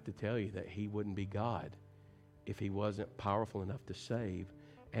 But I have to tell you that He wouldn't be God if He wasn't powerful enough to save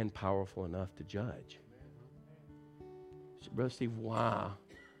and powerful enough to judge. So, Brother Steve, why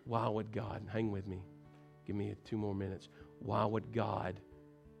would God, hang with me, give me 2 more minutes, why would God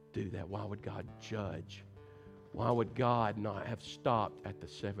do that? Why would God judge? Why would God not have stopped at the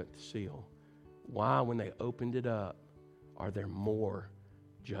 7th seal? Why, when they opened it up, are there more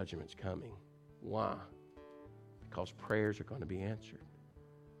judgments coming? Why? Because prayers are going to be answered.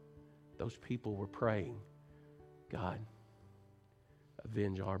 Those people were praying, God,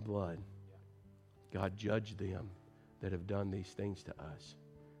 avenge our blood. God, judge them that have done these things to us.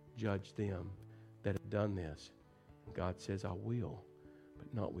 Judge them that have done this. And God says, I will,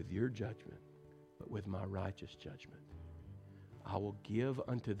 but not with your judgment, but with my righteous judgment. I will give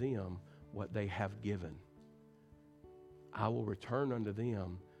unto them what they have given. I will return unto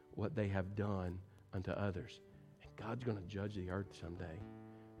them what they have done unto others. And God's going to judge the earth someday.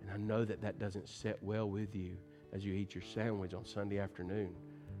 And I know that that doesn't sit well with you as you eat your sandwich on Sunday afternoon.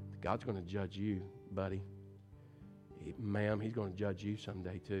 God's going to judge you, buddy. Ma'am, He's going to judge you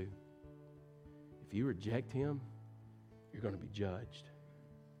someday too. If you reject Him, you're going to be judged.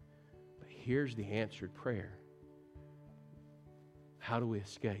 But here's the answered prayer. How do we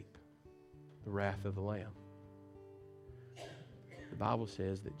escape the wrath of the Lamb? The Bible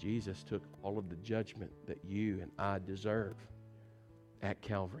says that Jesus took all of the judgment that you and I deserve at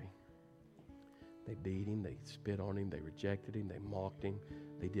Calvary. They beat Him, they spit on Him, they rejected Him, they mocked Him.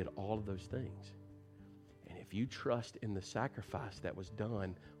 They did all of those things. And if you trust in the sacrifice that was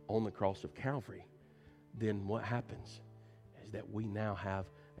done on the cross of Calvary, then what happens is that we now have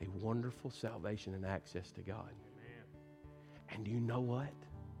a wonderful salvation and access to God. Amen. And you know what?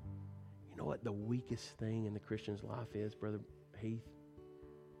 You know what the weakest thing in the Christian's life is, Brother Heath?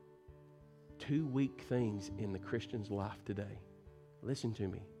 2 weak things in the Christian's life today. Listen to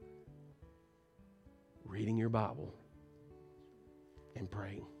me. Reading your Bible and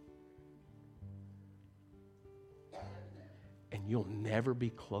praying. And you'll never be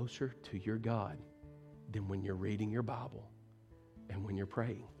closer to your God than when you're reading your Bible and when you're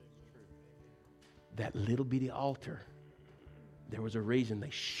praying. That little bitty altar, there was a reason they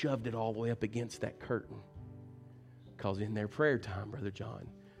shoved it all the way up against that curtain. Because in their prayer time, Brother John,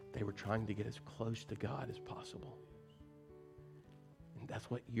 they were trying to get as close to God as possible. And that's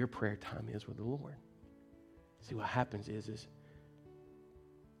what your prayer time is with the Lord. See, what happens is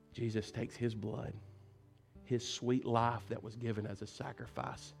Jesus takes His blood, His sweet life that was given as a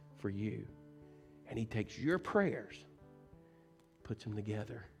sacrifice for you, and He takes your prayers, puts them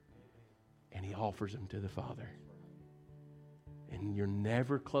together, and He offers them to the Father. And you're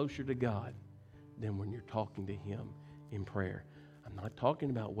never closer to God than when you're talking to Him in prayer. I'm not talking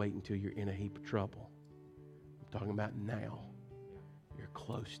about waiting until you're in a heap of trouble. I'm talking about now. You're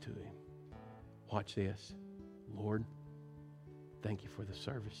close to Him. Watch this. Lord, thank You for the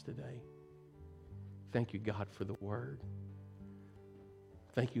service today. Thank You, God, for the Word.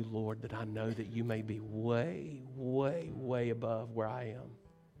 Thank You, Lord, that I know that You may be way, way, way above where I am.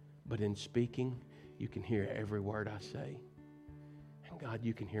 But in speaking, You can hear every word I say. And God,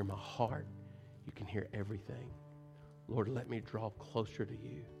 You can hear my heart. You can hear everything. Lord, let me draw closer to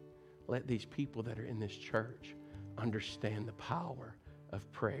You. Let these people that are in this church understand the power of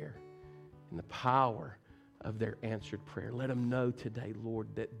prayer and the power of their answered prayer. Let them know today,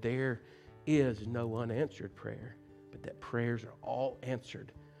 Lord, that there is no unanswered prayer, but that prayers are all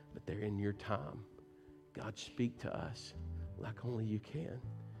answered, but they're in Your time. God, speak to us like only You can.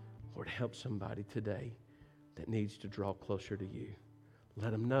 Lord, help somebody today that needs to draw closer to You.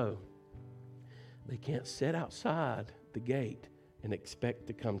 Let them know they can't sit outside the gate and expect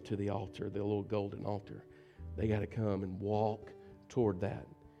to come to the altar, the little golden altar. They got to come and walk toward that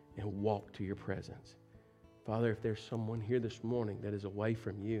and walk to Your presence. Father, if there's someone here this morning that is away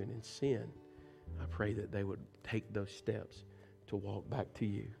from You and in sin, I pray that they would take those steps to walk back to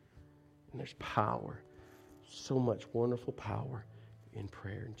You. And there's power, so much wonderful power in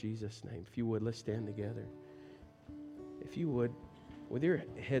prayer. In Jesus' name, if you would, let's stand together. If you would, with your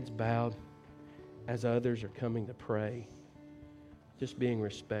heads bowed, as others are coming to pray, just being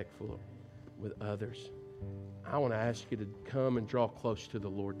respectful with others, I want to ask you to come and draw close to the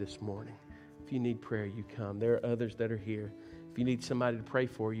Lord this morning. If you need prayer, you come. There are others that are here. If you need somebody to pray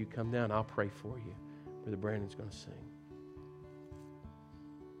for you, come down. I'll pray for you. Brother Brandon's going to sing.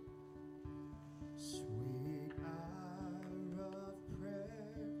 Sweet hour of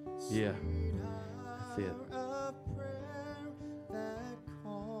prayer. Yeah, that's it. Of prayer that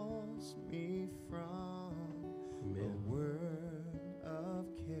calls me from Amen. a word of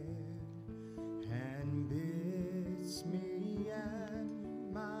care and bids me at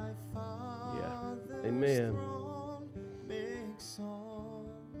my Father's Amen. throne, makes all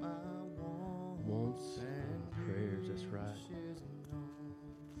my Wants and prayers, that's right. wishes known.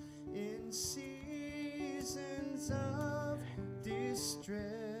 In seasons of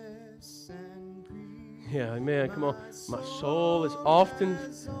distress and grief, Yeah, amen. Come on. My soul is often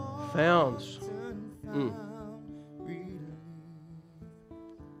found. relief.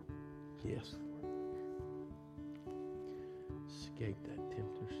 Yes, Lord. Escape that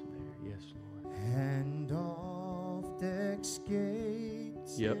tempter snare. Yes, Lord. And oft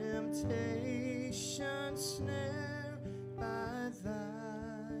escapes Yep. temptation snare by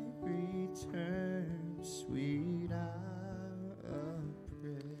Thy return, sweet hour of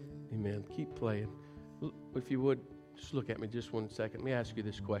prayer. Amen. Keep playing. If you would, just look at me just 1 second. Let me ask you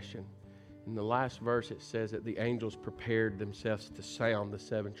this question. In the last verse, it says that the angels prepared themselves to sound the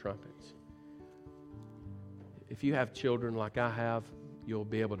 7 trumpets. If you have children like I have, you'll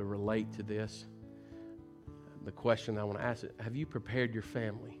be able to relate to this. The question I want to ask is, have you prepared your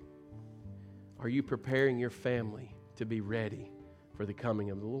family? Are you preparing your family to be ready for the coming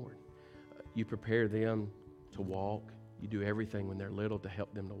of the Lord? You prepare them to walk. You do everything when they're little to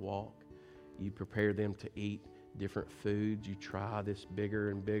help them to walk. You prepare them to eat different foods. You try this bigger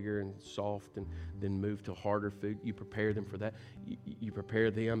and bigger and soft and then move to harder food. You prepare them for that. You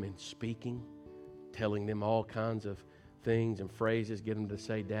prepare them in speaking, telling them all kinds of things and phrases, get them to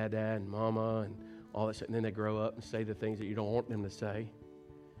say dada and mama and all that stuff. And then they grow up and say the things that you don't want them to say.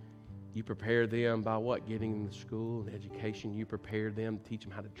 You prepare them by what? Getting them to school and education. You prepare them, teach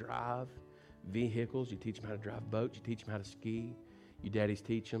them how to drive vehicles. You teach them how to drive boats. You teach them how to ski. You daddies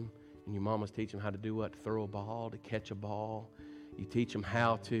teach them. And your mamas teach them how to do what? To throw a ball, to catch a ball. You teach them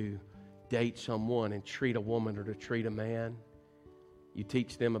how to date someone and treat a woman or to treat a man. You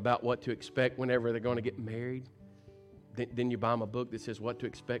teach them about what to expect whenever they're going to get married. Then you buy them a book that says what to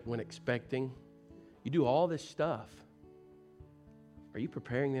expect when expecting. You do all this stuff. Are you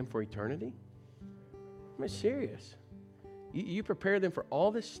preparing them for eternity? I'm serious. You prepare them for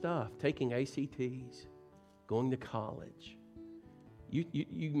all this stuff, taking ACTs, going to college.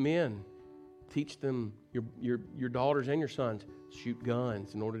 You men teach them, your daughters and your sons, shoot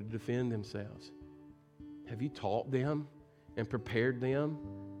guns in order to defend themselves. Have you taught them and prepared them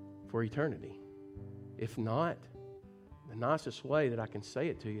for eternity? If not, the nicest way that I can say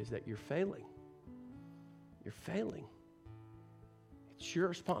it to you is that you're failing. You're failing. It's it's your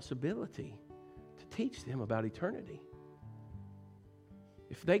responsibility to teach them about eternity.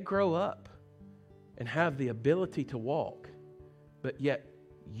 If they grow up and have the ability to walk, but yet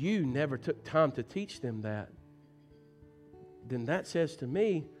you never took time to teach them that, then that says to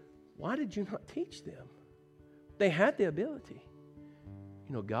me, why did you not teach them? They had the ability.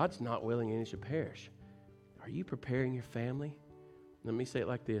 You know, God's not willing any should perish. Are you preparing your family? Let me say it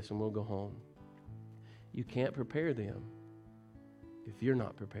like this and we'll go home. You can't prepare them if you're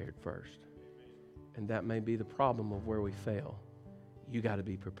not prepared first. And that may be the problem of where we fail. You got to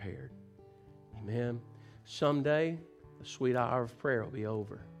be prepared. Amen. Someday, the sweet hour of prayer will be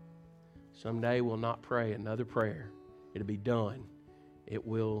over. Someday we'll not pray another prayer. It'll be done. It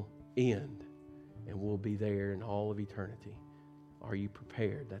will end. And we'll be there in all of eternity. Are you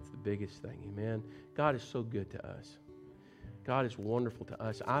prepared? That's the biggest thing. Amen. God is so good to us. God is wonderful to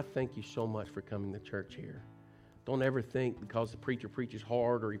us. I thank you so much for coming to church here. Don't ever think because the preacher preaches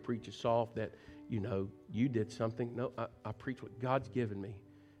hard or he preaches soft that, you know, you did something. No, I preach what God's given me.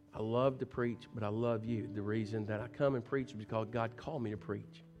 I love to preach, but I love you. The reason that I come and preach is because God called me to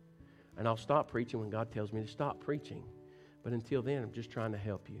preach. And I'll stop preaching when God tells me to stop preaching. But until then, I'm just trying to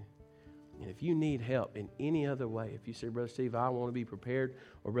help you. And if you need help in any other way, if you say, Brother Steve, I want to be prepared,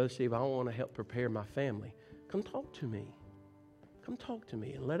 or Brother Steve, I want to help prepare my family, come talk to me. Come talk to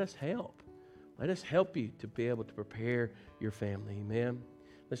me and let us help. Let us help you to be able to prepare your family. Amen.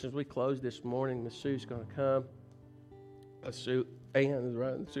 Listen, as we close this morning, Miss Sue's going to come. Sue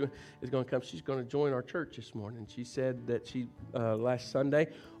is going to come. She's going to join our church this morning. She said that she, last Sunday,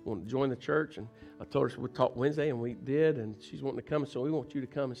 wanted to join the church. And I told her we'd talk Wednesday, and we did. And she's wanting to come. So we want you to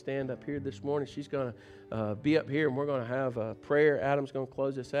come and stand up here this morning. She's going to be up here, and we're going to have a prayer. Adam's going to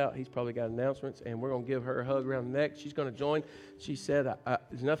close this out. He's probably got announcements. And we're going to give her a hug around the neck. She's going to join. She said,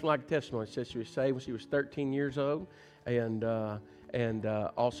 there's nothing like a testimony. She said she was saved when she was 13 years old. And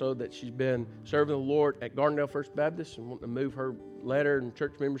also that she's been serving the Lord at Gardendale First Baptist and wanting to move her letter and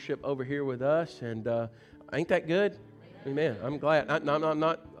church membership over here with us. And ain't that good? Amen. I'm glad. I'm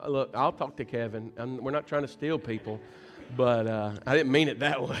not, look, I'll talk to Kevin. We're not trying to steal people, but I didn't mean it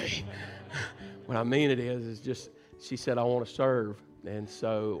that way. What I mean it is just, she said, I want to serve. And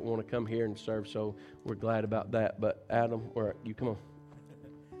so I want to come here and serve. So we're glad about that. But Adam, you come on.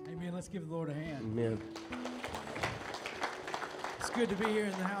 Amen. Let's give the Lord a hand. Amen. It's good to be here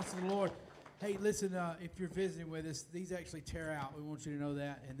in the house of the Lord. Hey, listen, if you're visiting with us, these actually tear out. We want you to know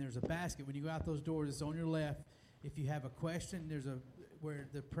that. And there's a basket. When you go out those doors, it's on your left. If you have a question, there's where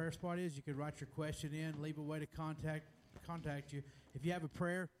the prayer spot is. You can write your question in, leave a way to contact you. If you have a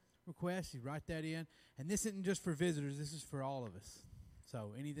prayer request, you write that in. And this isn't just for visitors. This is for all of us.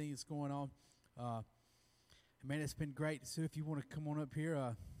 So anything that's going on, man, it's been great. Sue, if you want to come on up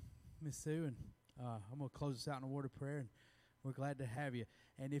here, Miss Sue, and I'm going to close this out in a word of prayer. And we're glad to have you.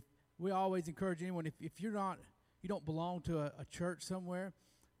 And if we always encourage anyone, if you don't belong to a church somewhere,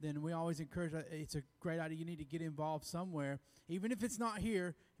 then we always encourage, it's a great idea. You need to get involved somewhere, even if it's not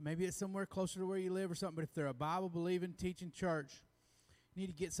here. Maybe it's somewhere closer to where you live or something. But if they're a Bible-believing, teaching church, you need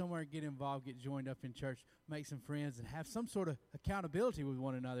to get somewhere and get involved, get joined up in church, make some friends, and have some sort of accountability with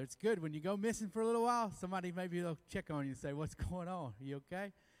one another. It's good when you go missing for a little while. Somebody maybe they'll check on you and say, "What's going on? Are you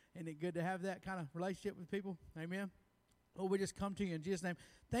okay?" Isn't it good to have that kind of relationship with people? Amen. Lord, we just come to you in Jesus' name.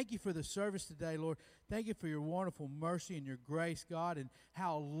 Thank you for the service today, Lord. Thank you for your wonderful mercy and your grace, God, and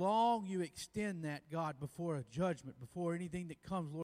how long you extend that, God, before a judgment, before anything that comes, Lord.